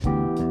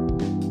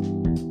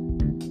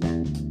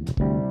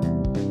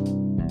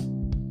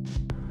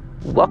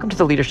Welcome to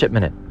the Leadership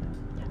Minute,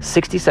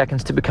 60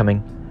 seconds to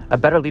becoming a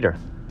better leader.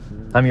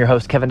 I'm your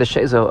host, Kevin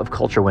DeShazo of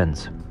Culture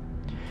Wins.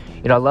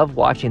 I love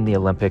watching the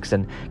Olympics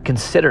and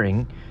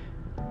considering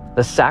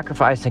the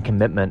sacrifice and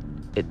commitment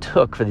it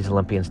took for these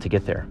Olympians to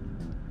get there.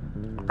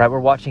 Right? We're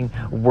watching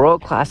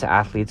world-class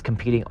athletes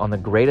competing on the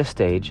greatest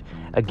stage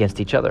against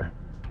each other.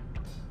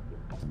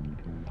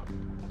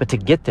 But to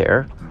get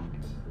there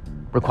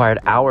required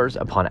hours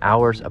upon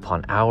hours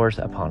upon hours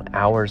upon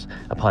hours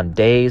upon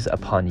days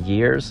upon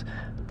years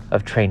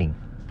of training,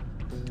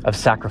 of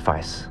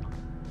sacrifice,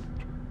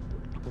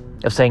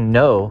 of saying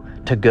no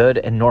to good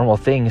and normal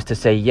things to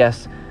say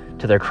yes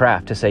to their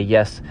craft, to say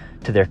yes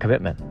to their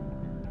commitment,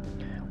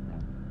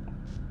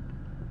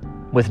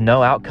 with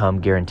no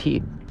outcome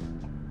guaranteed,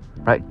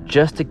 right?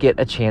 Just to get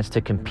a chance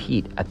to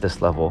compete at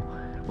this level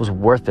was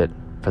worth it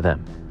for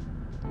them.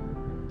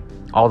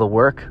 All the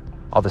work,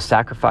 all the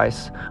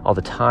sacrifice, all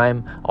the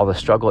time, all the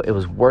struggle, it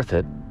was worth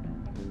it,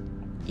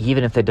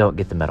 even if they don't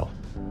get the medal.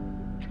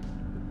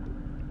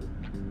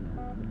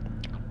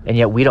 And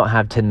yet we don't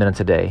have 10 minutes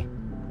a day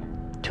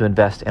to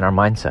invest in our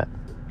mindset.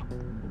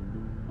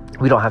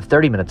 We don't have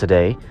 30 minutes a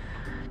day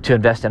to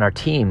invest in our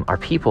team, our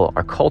people,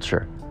 our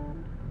culture.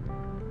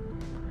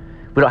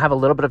 We don't have a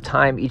little bit of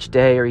time each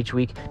day or each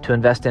week to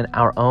invest in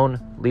our own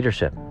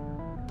leadership.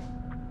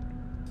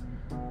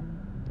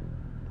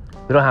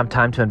 We don't have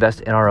time to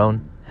invest in our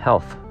own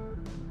health.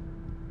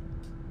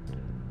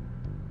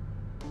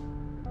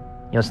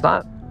 It's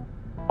not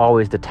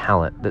always the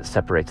talent that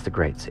separates the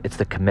greats. It's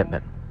the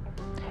commitment.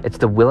 It's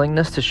the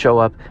willingness to show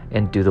up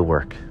and do the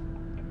work.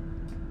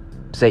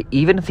 Say,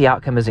 even if the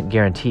outcome isn't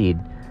guaranteed,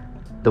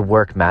 the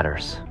work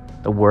matters.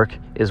 The work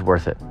is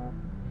worth it.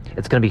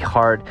 It's going to be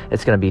hard.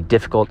 It's going to be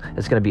difficult.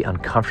 It's going to be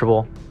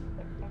uncomfortable.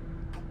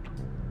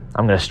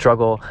 I'm going to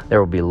struggle. There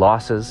will be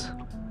losses.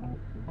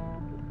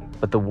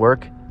 But the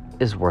work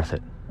is worth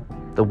it.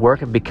 The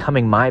work of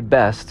becoming my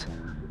best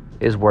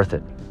is worth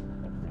it.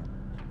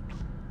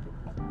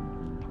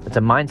 It's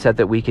a mindset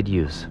that we could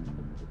use.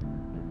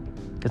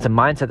 It's a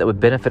mindset that would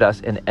benefit us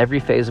in every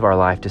phase of our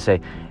life to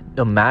say,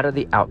 no matter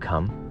the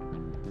outcome,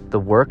 the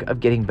work of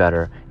getting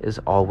better is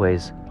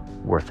always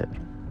worth it.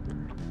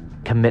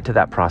 Commit to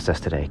that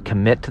process today.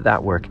 Commit to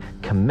that work.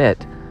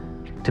 Commit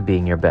to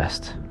being your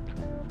best.